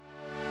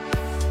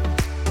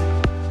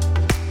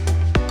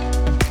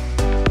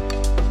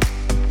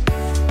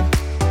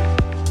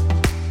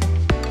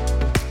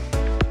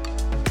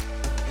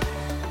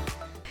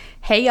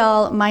Hey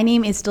y'all, my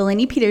name is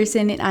Delaney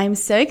Peterson and I'm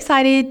so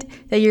excited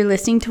that you're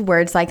listening to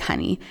Words Like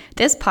Honey.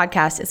 This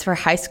podcast is for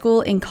high school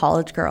and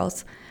college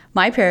girls.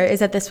 My prayer is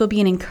that this will be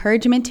an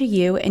encouragement to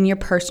you in your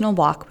personal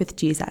walk with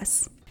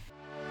Jesus.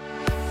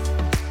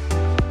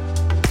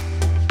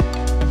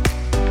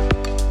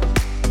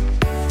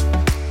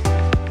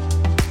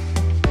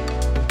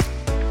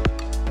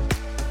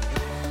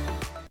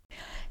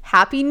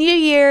 Happy New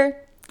Year!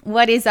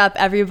 What is up,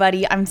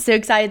 everybody? I'm so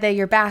excited that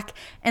you're back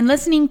and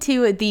listening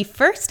to the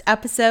first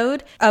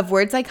episode of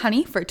Words Like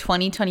Honey for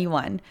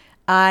 2021.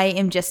 I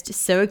am just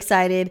so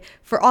excited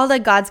for all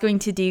that God's going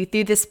to do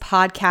through this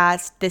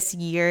podcast this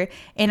year.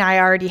 And I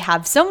already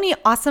have so many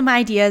awesome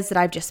ideas that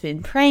I've just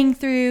been praying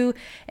through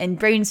and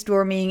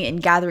brainstorming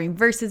and gathering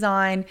verses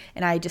on.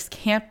 And I just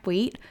can't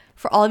wait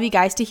for all of you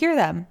guys to hear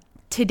them.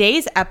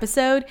 Today's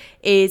episode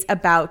is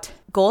about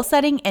goal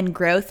setting and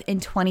growth in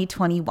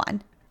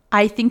 2021.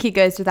 I think it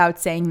goes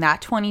without saying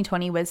that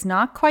 2020 was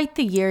not quite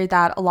the year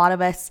that a lot of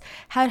us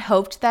had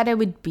hoped that it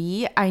would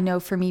be. I know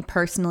for me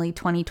personally,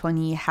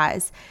 2020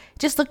 has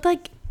just looked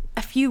like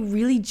a few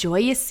really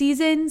joyous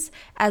seasons,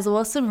 as well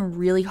as some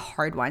really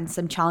hard ones,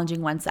 some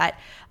challenging ones that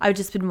I've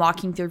just been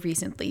walking through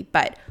recently.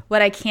 But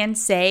what I can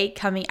say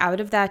coming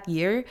out of that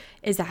year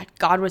is that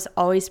God was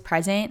always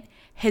present.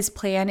 His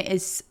plan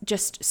is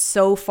just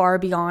so far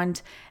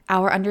beyond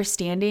our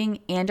understanding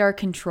and our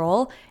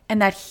control,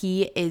 and that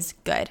He is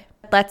good.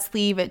 Let's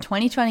leave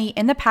 2020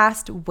 in the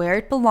past where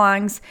it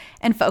belongs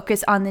and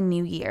focus on the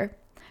new year.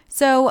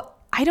 So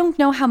I don't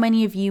know how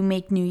many of you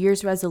make New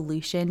Year's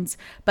resolutions,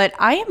 but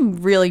I am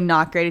really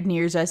not great at New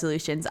Year's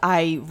resolutions.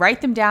 I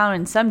write them down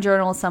in some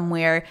journal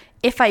somewhere,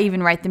 if I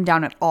even write them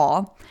down at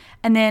all.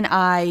 And then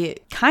I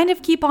kind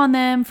of keep on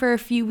them for a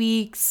few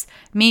weeks,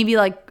 maybe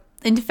like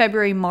into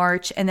February,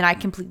 March, and then I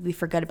completely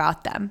forget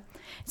about them.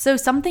 So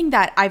something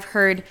that I've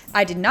heard,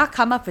 I did not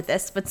come up with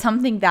this, but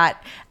something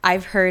that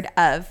I've heard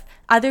of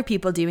other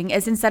people doing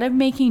is instead of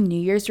making New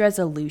Year's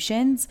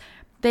resolutions,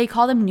 they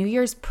call them New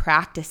Year's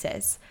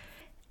practices.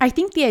 I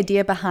think the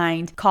idea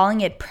behind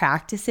calling it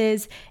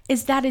practices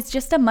is that it's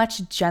just a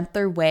much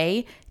gentler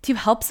way to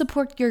help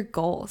support your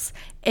goals.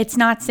 It's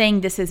not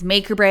saying this is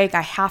make or break,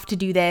 I have to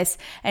do this,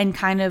 and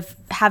kind of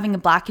having a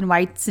black and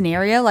white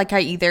scenario like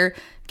I either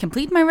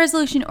complete my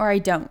resolution or I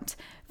don't.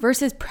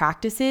 Versus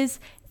practices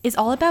is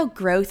all about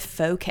growth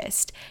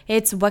focused.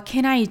 It's what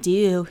can I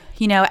do,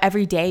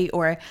 every day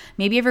or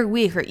maybe every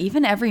week or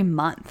even every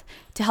month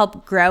to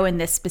help grow in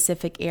this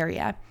specific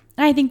area.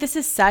 And I think this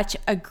is such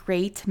a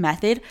great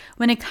method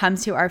when it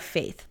comes to our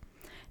faith.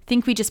 I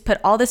think we just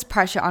put all this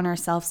pressure on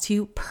ourselves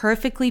to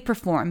perfectly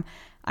perform.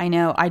 I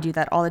know I do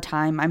that all the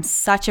time. I'm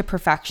such a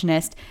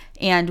perfectionist.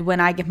 And when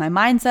I get my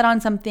mind set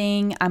on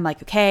something, I'm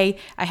like, okay,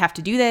 I have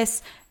to do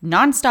this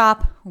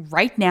nonstop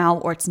right now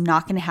or it's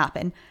not going to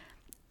happen.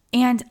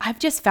 And I've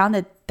just found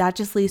that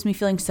just leaves me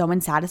feeling so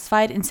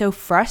unsatisfied and so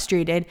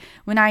frustrated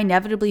when I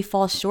inevitably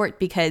fall short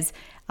because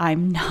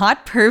I'm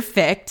not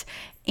perfect.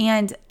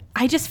 And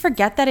I just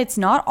forget that it's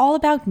not all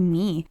about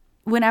me.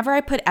 Whenever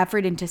I put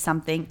effort into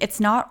something, it's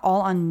not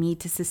all on me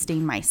to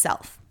sustain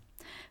myself.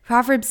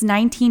 Proverbs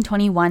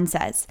 19:21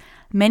 says,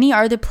 "Many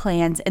are the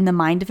plans in the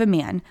mind of a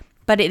man,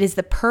 but it is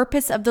the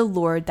purpose of the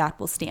Lord that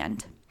will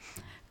stand."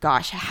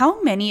 Gosh,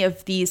 how many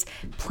of these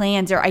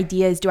plans or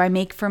ideas do I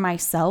make for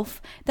myself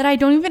that I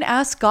don't even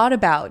ask God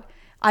about?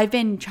 I've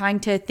been trying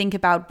to think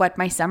about what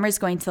my summer is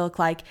going to look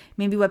like,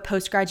 maybe what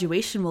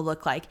post-graduation will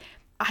look like.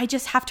 I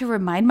just have to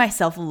remind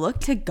myself, look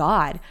to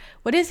God.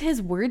 What does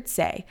His word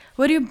say?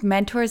 What do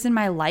mentors in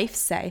my life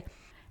say?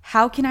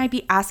 How can I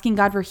be asking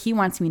God where He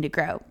wants me to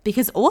grow?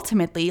 Because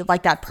ultimately,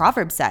 like that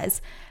proverb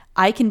says,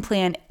 I can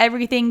plan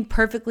everything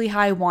perfectly how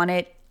I want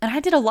it. And I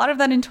did a lot of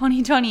that in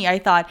 2020. I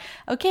thought,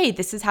 okay,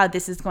 this is how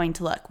this is going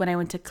to look. When I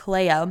went to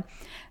Kaleo,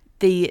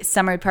 the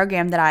summer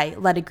program that I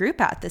led a group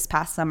at this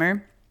past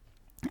summer,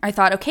 I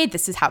thought, okay,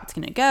 this is how it's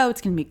going to go.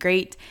 It's going to be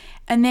great.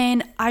 And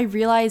then I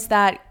realized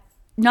that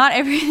not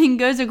everything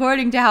goes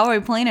according to how I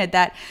plan it,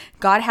 that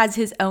God has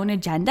His own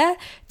agenda,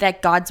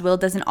 that God's will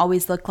doesn't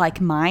always look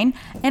like mine.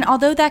 And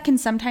although that can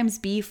sometimes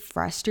be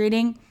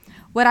frustrating,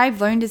 what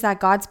I've learned is that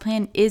God's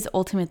plan is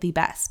ultimately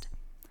best.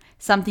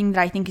 Something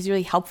that I think is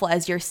really helpful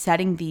as you're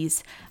setting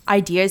these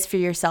ideas for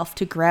yourself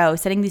to grow,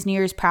 setting these New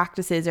Year's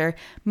practices, or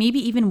maybe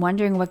even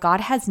wondering what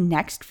God has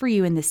next for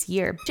you in this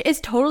year.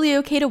 It's totally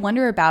okay to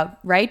wonder about,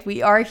 right?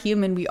 We are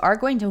human. We are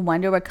going to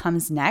wonder what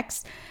comes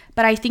next.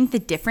 But I think the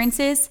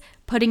difference is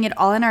putting it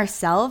all in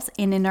ourselves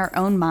and in our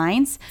own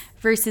minds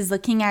versus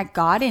looking at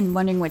God and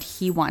wondering what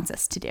He wants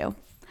us to do.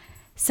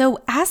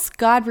 So ask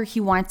God where He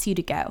wants you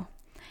to go.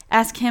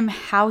 Ask Him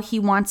how He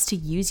wants to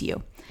use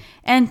you.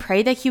 And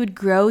pray that He would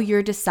grow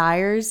your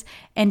desires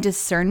and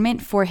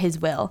discernment for His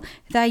will,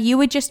 that you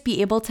would just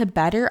be able to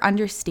better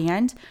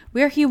understand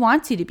where He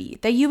wants you to be,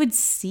 that you would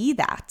see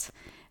that.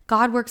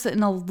 God works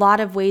in a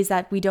lot of ways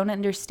that we don't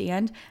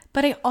understand,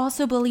 but I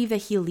also believe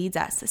that He leads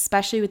us,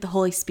 especially with the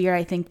Holy Spirit.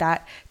 I think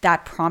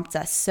that prompts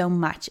us so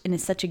much and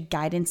is such a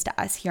guidance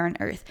to us here on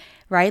earth,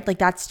 right? Like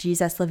that's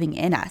Jesus living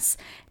in us.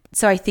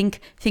 So I think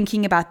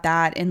thinking about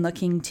that and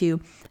looking to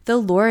the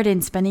Lord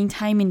and spending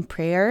time in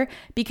prayer,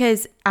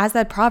 because as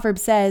that proverb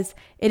says,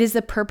 it is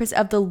the purpose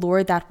of the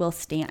Lord that will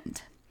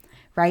stand,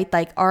 right?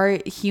 Like our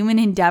human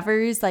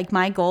endeavors, like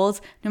my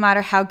goals, no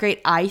matter how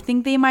great I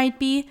think they might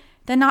be,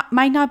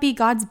 might not be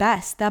God's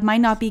best. That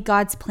might not be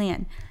God's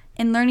plan.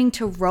 And learning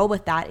to roll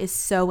with that is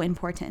so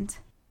important.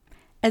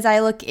 As I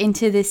look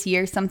into this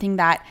year, something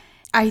that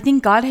I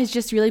think God has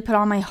just really put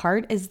on my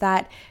heart is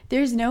that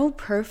there's no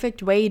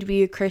perfect way to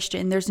be a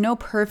Christian. There's no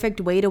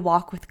perfect way to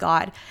walk with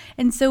God.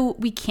 And so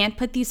we can't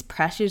put these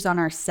pressures on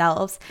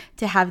ourselves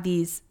to have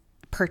these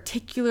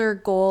particular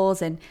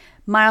goals and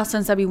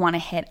milestones that we want to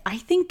hit. I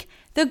think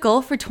the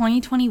goal for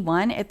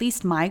 2021, at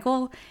least my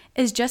goal,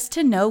 is just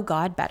to know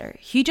God better.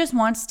 He just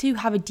wants to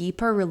have a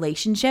deeper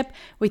relationship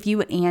with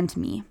you and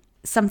me.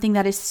 Something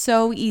that is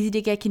so easy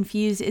to get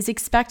confused is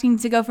expecting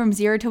to go from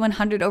 0 to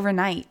 100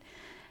 overnight.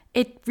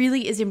 It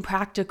really is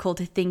impractical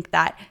to think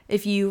that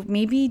if you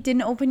maybe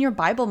didn't open your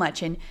Bible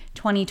much in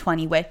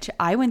 2020, which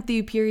I went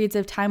through periods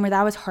of time where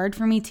that was hard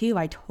for me too.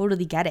 I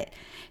totally get it.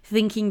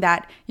 Thinking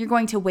that you're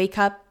going to wake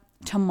up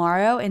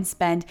tomorrow and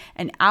spend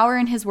an hour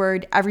in His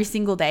Word every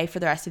single day for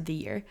the rest of the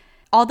year.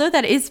 Although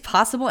that is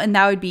possible and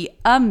that would be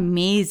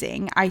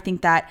amazing, I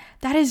think that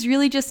is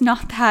really just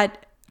not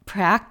that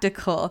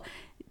practical.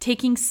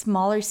 Taking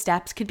smaller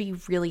steps could be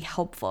really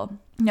helpful.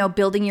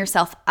 Building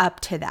yourself up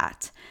to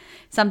that.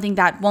 Something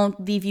that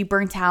won't leave you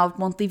burnt out,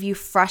 won't leave you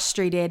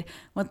frustrated,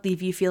 won't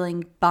leave you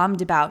feeling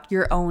bummed about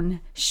your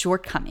own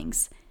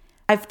shortcomings.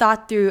 I've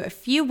thought through a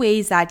few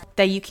ways that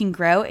you can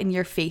grow in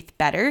your faith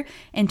better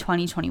in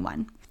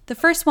 2021. The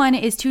first one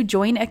is to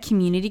join a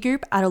community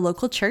group at a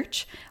local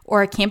church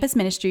or a campus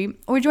ministry,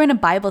 or join a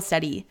Bible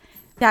study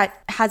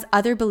that has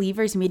other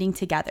believers meeting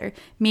together.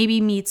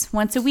 Maybe meets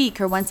once a week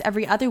or once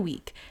every other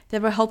week.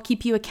 That will help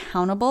keep you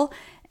accountable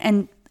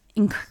and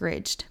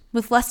encouraged,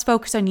 with less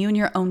focus on you and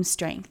your own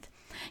strength.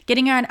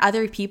 Getting around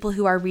other people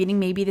who are reading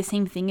maybe the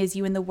same thing as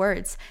you in the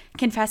words,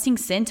 confessing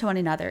sin to one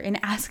another, and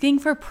asking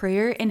for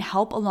prayer and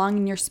help along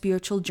in your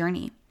spiritual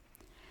journey.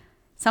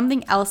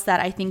 Something else that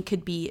I think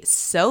could be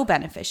so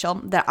beneficial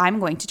that I'm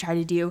going to try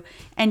to do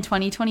in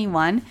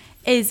 2021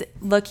 is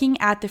looking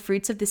at the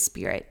fruits of the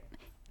Spirit.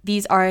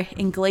 These are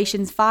in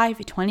Galatians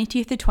 5,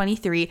 22 through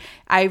 23.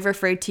 I've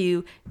referred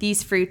to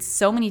these fruits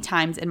so many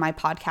times in my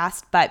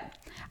podcast, but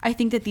I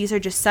think that these are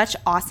just such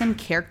awesome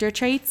character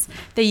traits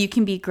that you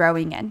can be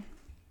growing in.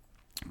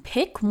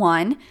 Pick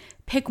one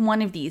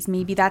of these.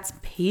 Maybe that's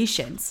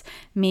patience.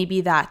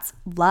 Maybe that's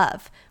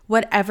love.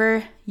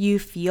 Whatever you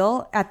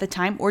feel at the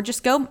time, or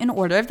just go in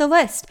order of the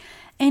list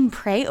and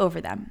pray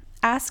over them.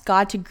 Ask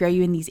God to grow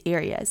you in these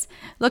areas.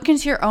 Look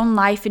into your own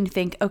life and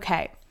think,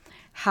 okay,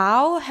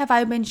 how have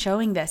I been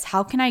showing this?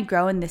 How can I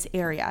grow in this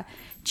area?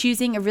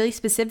 Choosing a really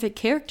specific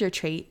character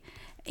trait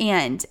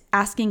and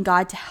asking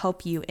God to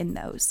help you in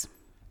those.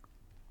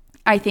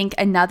 I think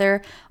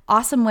another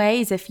awesome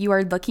way is if you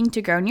are looking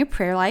to grow in your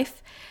prayer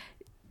life,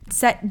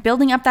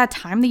 building up that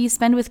time that you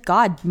spend with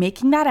God,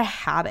 making that a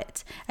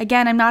habit.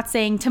 Again, I'm not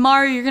saying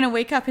tomorrow you're going to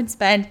wake up and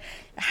spend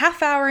a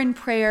half hour in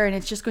prayer and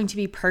it's just going to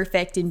be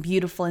perfect and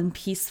beautiful and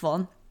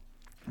peaceful.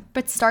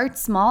 But start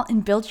small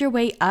and build your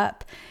way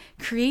up.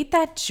 Create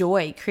that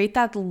joy, create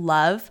that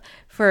love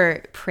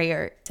for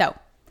prayer. So,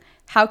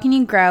 how can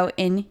you grow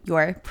in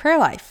your prayer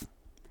life?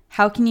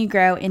 How can you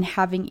grow in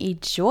having a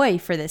joy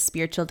for this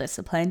spiritual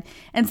discipline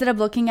instead of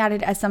looking at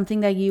it as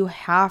something that you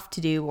have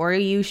to do or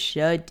you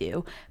should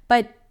do,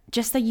 but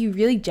just that you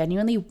really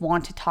genuinely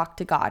want to talk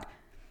to God?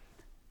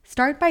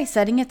 Start by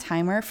setting a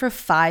timer for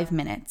 5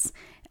 minutes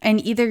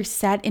and either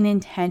set an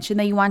intention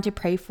that you want to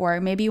pray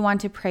for. Maybe you want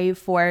to pray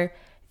for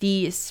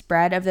the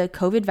spread of the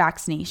COVID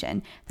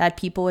vaccination, that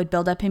people would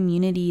build up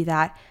immunity,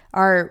 that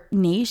our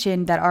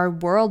nation, that our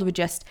world would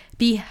just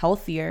be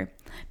healthier.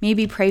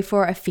 Maybe pray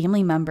for a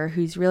family member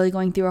who's really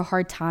going through a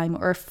hard time,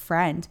 or a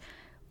friend.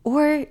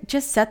 Or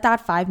just set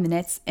that 5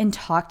 minutes and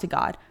talk to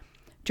God.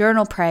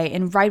 Journal, pray,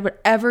 and write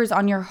whatever's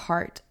on your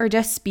heart, or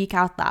just speak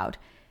out loud.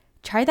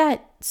 Try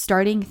that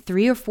starting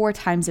 3 or 4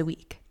 times a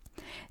week.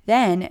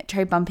 Then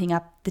try bumping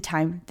up the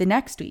time the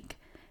next week.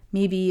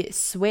 Maybe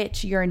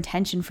switch your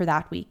intention for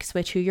that week,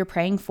 switch who you're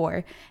praying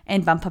for,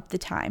 and bump up the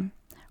time.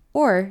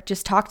 Or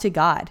just talk to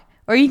God.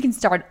 Or you can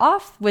start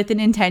off with an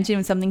intention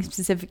with something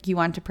specific you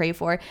want to pray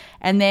for.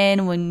 And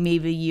then when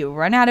maybe you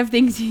run out of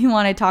things you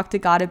want to talk to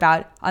God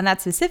about on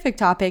that specific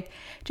topic,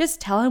 just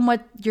tell Him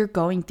what you're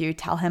going through.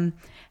 Tell Him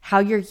how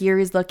your year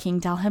is looking.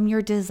 Tell Him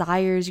your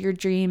desires, your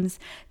dreams.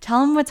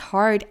 Tell Him what's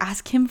hard.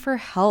 Ask Him for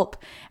help.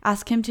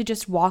 Ask Him to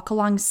just walk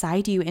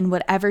alongside you in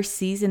whatever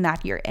season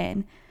that you're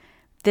in.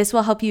 This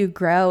will help you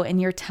grow in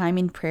your time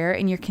in prayer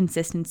and your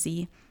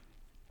consistency.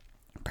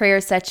 Prayer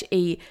is such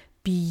a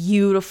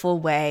beautiful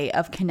way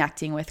of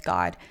connecting with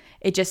God.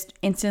 It just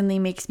instantly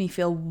makes me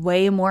feel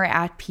way more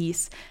at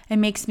peace. It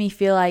makes me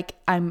feel like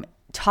I'm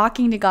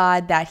talking to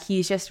God, that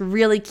He's just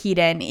really keyed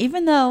in,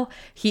 even though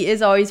He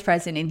is always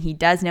present and He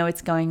does know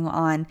what's going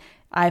on.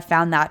 I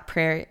found that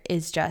prayer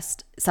is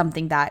just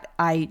something that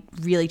I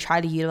really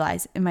try to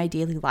utilize in my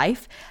daily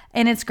life.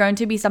 And it's grown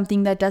to be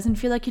something that doesn't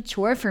feel like a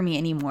chore for me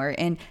anymore.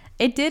 And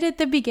it did at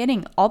the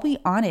beginning. I'll be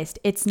honest,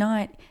 it's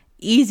not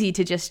easy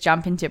to just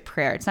jump into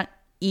prayer. It's not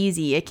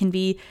easy. It can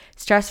be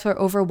stressful,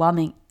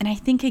 overwhelming. And I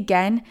think,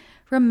 again,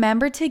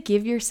 remember to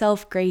give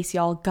yourself grace,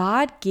 y'all.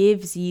 God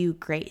gives you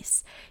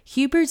grace.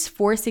 Hebrews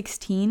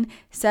 4:16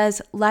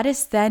 says, "Let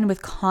us then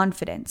with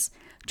confidence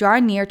draw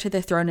near to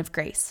the throne of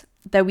grace,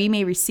 that we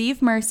may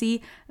receive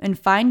mercy and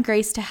find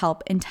grace to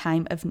help in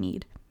time of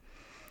need."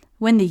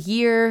 When the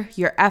year,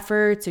 your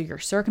efforts, or your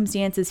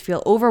circumstances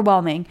feel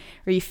overwhelming,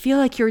 or you feel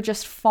like you're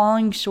just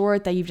falling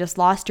short, that you've just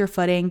lost your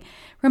footing,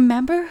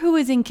 remember who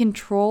is in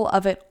control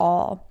of it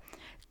all.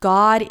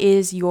 God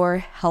is your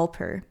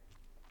helper.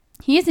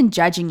 He isn't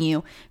judging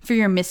you for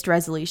your missed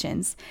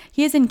resolutions.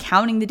 He isn't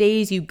counting the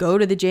days you go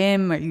to the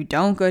gym or you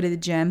don't go to the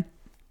gym.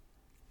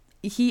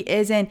 He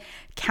isn't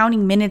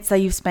counting minutes that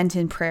you've spent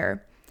in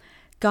prayer.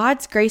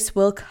 God's grace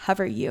will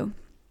cover you.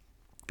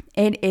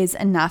 It is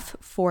enough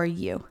for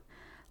you.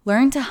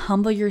 Learn to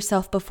humble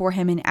yourself before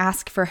Him and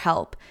ask for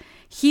help.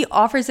 He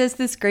offers us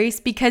this grace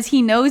because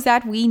He knows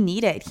that we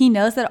need it. He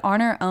knows that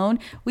on our own,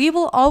 we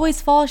will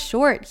always fall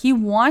short. He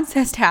wants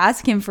us to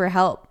ask Him for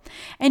help.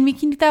 And we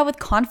can do that with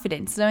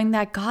confidence, knowing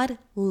that God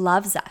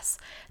loves us,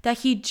 that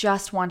He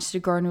just wants to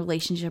grow in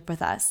relationship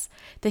with us,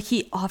 that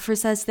He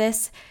offers us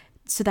this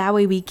so that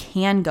way we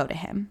can go to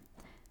Him.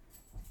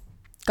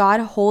 God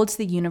holds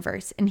the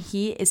universe and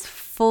He is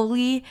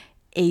fully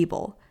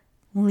able.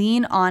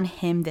 Lean on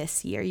Him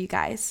this year, you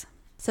guys.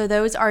 So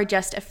those are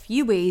just a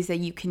few ways that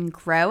you can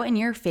grow in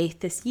your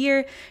faith this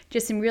year.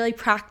 Just some really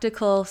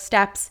practical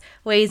steps,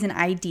 ways, and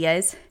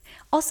ideas.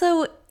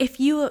 Also, if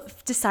you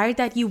decide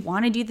that you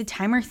want to do the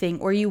timer thing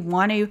or you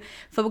want to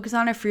focus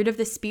on a fruit of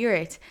the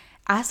Spirit,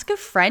 ask a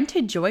friend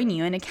to join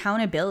you in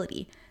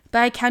accountability.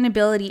 By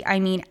accountability, I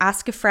mean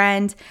ask a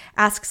friend,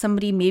 ask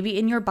somebody maybe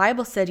in your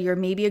Bible study, or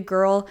maybe a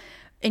girl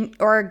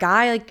or a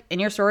guy like in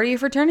your sorority or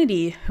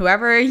fraternity,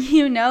 whoever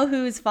you know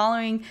who's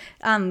following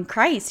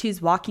Christ, who's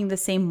walking the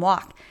same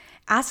walk.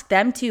 Ask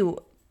them to,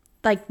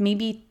 like,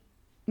 maybe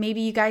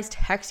you guys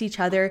text each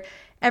other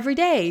every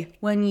day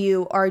when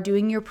you are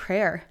doing your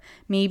prayer.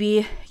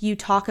 Maybe you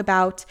talk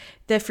about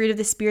the fruit of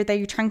the Spirit that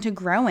you're trying to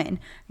grow in.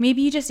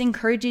 Maybe you just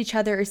encourage each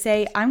other or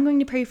say, "I'm going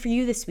to pray for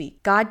you this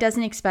week." God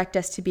doesn't expect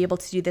us to be able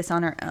to do this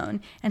on our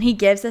own. And He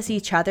gives us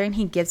each other and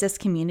He gives us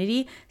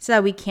community so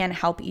that we can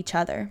help each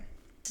other.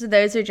 So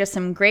those are just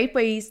some great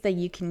ways that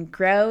you can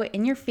grow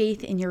in your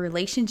faith, in your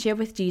relationship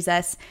with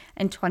Jesus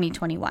in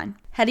 2021.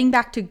 Heading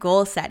back to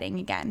goal setting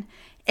again.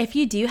 If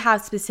you do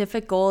have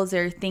specific goals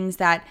or things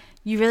that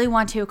you really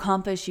want to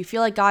accomplish, you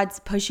feel like God's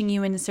pushing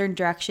you in a certain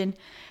direction,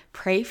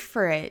 pray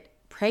for it.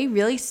 Pray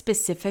really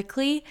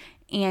specifically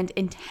and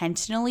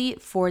intentionally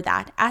for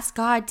that. Ask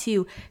God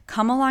to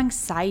come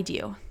alongside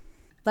you.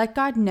 Let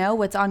God know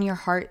what's on your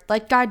heart.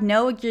 Let God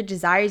know what your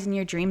desires and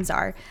your dreams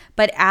are.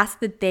 But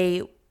ask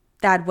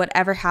that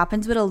whatever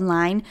happens would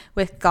align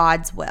with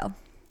God's will.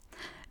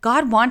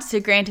 God wants to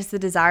grant us the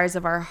desires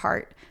of our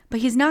heart, but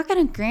He's not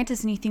going to grant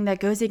us anything that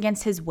goes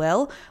against His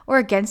will or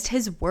against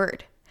His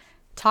word.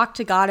 Talk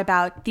to God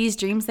about these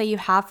dreams that you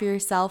have for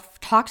yourself.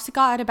 Talk to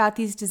God about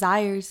these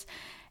desires,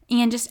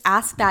 and just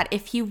ask that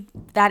if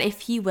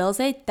He wills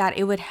it, that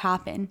it would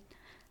happen.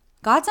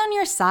 God's on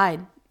your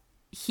side.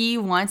 He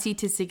wants you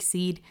to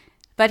succeed,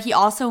 but He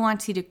also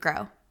wants you to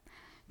grow.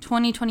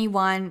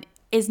 2021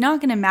 is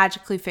not going to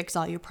magically fix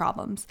all your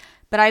problems,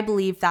 but I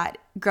believe that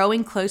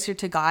growing closer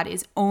to God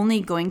is only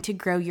going to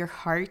grow your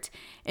heart,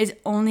 is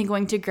only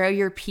going to grow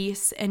your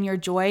peace and your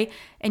joy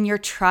and your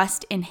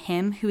trust in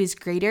Him who is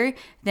greater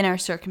than our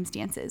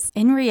circumstances.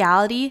 In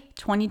reality,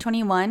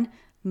 2021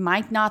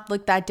 might not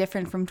look that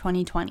different from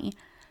 2020.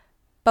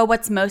 But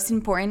what's most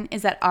important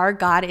is that our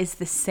God is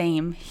the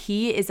same.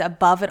 He is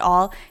above it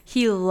all.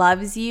 He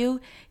loves you.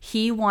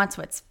 He wants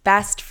what's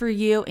best for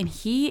you, and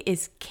He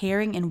is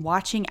caring and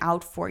watching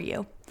out for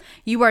you.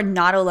 You are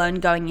not alone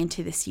going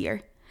into this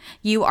year.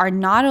 You are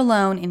not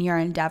alone in your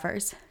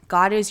endeavors.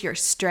 God is your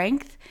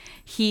strength.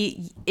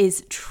 He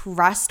is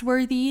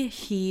trustworthy.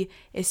 He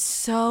is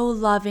so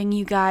loving,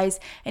 you guys,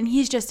 and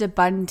He's just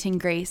abundant in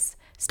grace.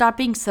 Stop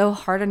being so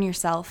hard on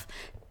yourself.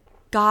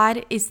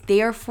 God is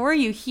there for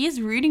you. He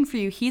is rooting for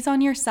you. He's on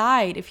your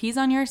side. If He's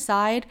on your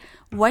side,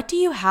 what do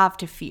you have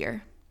to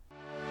fear?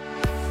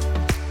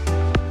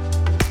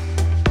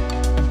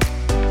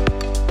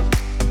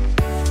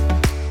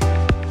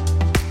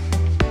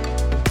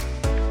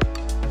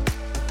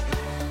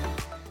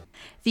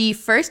 The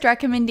first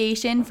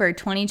recommendation for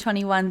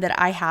 2021 that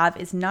I have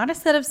is not a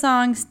set of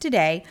songs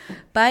today,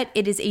 but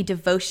it is a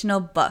devotional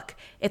book.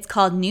 It's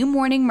called New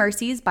Morning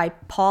Mercies by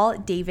Paul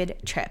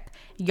David Tripp.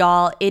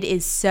 Y'all, it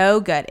is so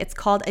good. It's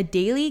called A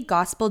Daily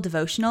Gospel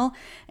Devotional,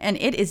 and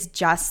it is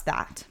just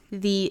that.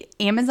 The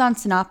Amazon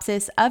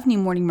synopsis of New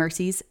Morning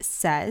Mercies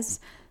says,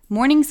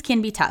 "Mornings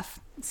can be tough.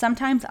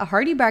 Sometimes a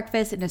hearty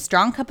breakfast and a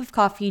strong cup of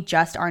coffee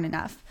just aren't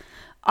enough.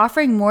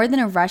 Offering more than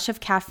a rush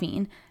of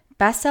caffeine,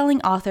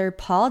 best-selling author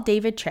Paul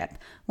David Tripp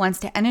wants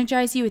to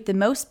energize you with the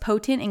most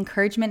potent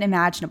encouragement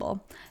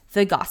imaginable,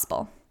 the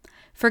gospel.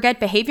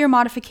 Forget behavior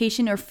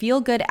modification or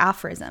feel-good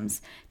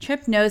aphorisms.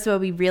 Tripp knows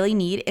what we really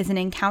need is an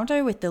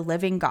encounter with the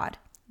living God.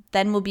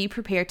 Then we'll be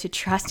prepared to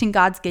trust in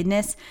God's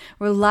goodness,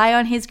 rely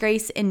on His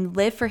grace, and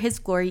live for His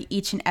glory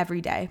each and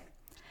every day.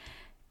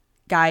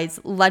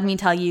 Guys, let me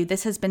tell you,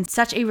 this has been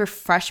such a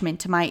refreshment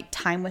to my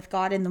time with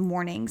God in the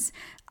mornings.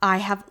 I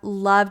have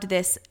loved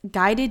this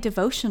guided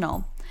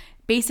devotional.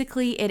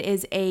 Basically, it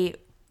is a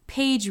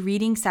page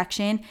reading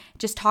section. It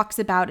just talks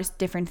about a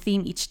different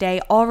theme each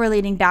day, all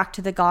relating back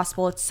to the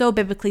gospel. It's so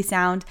biblically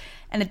sound.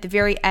 And at the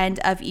very end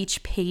of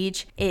each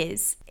page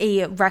is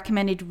a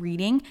recommended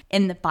reading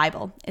in the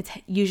Bible. It's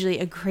usually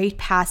a great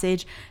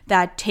passage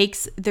that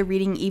takes the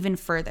reading even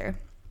further.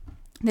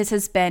 This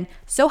has been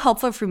so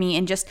helpful for me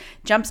in just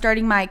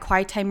jump-starting my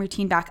quiet time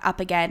routine back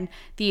up again.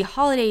 The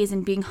holidays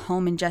and being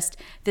home and just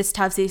this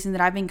tough season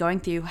that I've been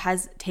going through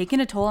has taken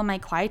a toll on my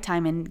quiet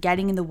time and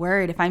getting in the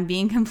Word, if I'm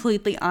being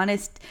completely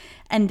honest.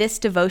 And this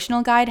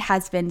devotional guide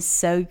has been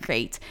so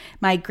great.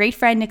 My great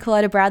friend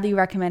Nicoletta Bradley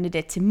recommended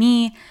it to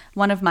me.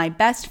 One of my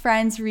best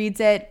friends reads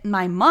it.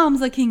 My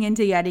mom's looking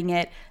into getting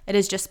it. It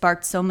has just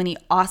sparked so many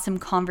awesome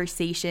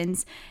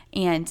conversations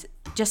and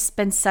just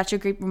been such a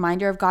great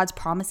reminder of God's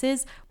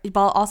promises,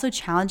 while also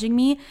challenging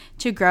me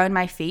to grow in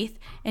my faith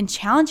and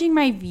challenging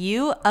my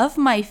view of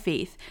my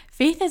faith.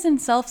 Faith isn't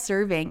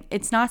self-serving.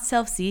 It's not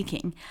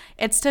self-seeking.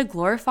 It's to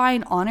glorify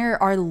and honor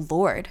our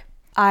Lord.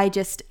 I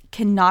just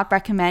cannot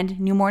recommend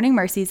New Morning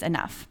Mercies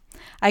enough.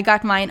 I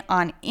got mine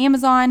on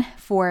Amazon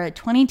for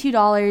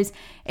 $22.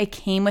 It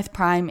came with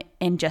Prime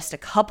in just a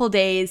couple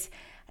days,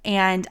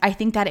 and I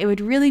think that it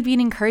would really be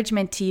an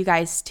encouragement to you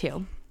guys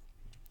too.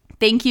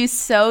 Thank you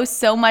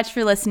so much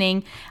for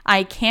listening.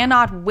 I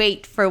cannot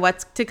wait for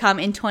what's to come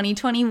in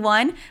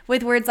 2021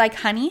 with Words Like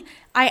Honey.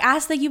 I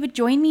ask that you would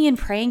join me in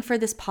praying for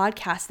this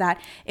podcast,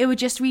 that it would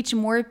just reach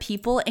more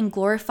people and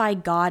glorify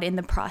God in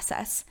the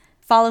process.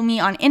 Follow me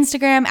on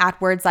Instagram at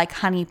Words Like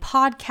Honey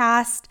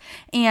Podcast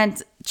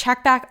and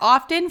check back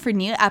often for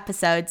new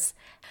episodes.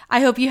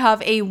 I hope you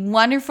have a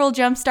wonderful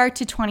jumpstart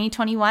to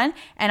 2021,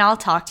 and I'll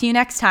talk to you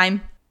next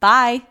time.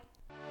 Bye.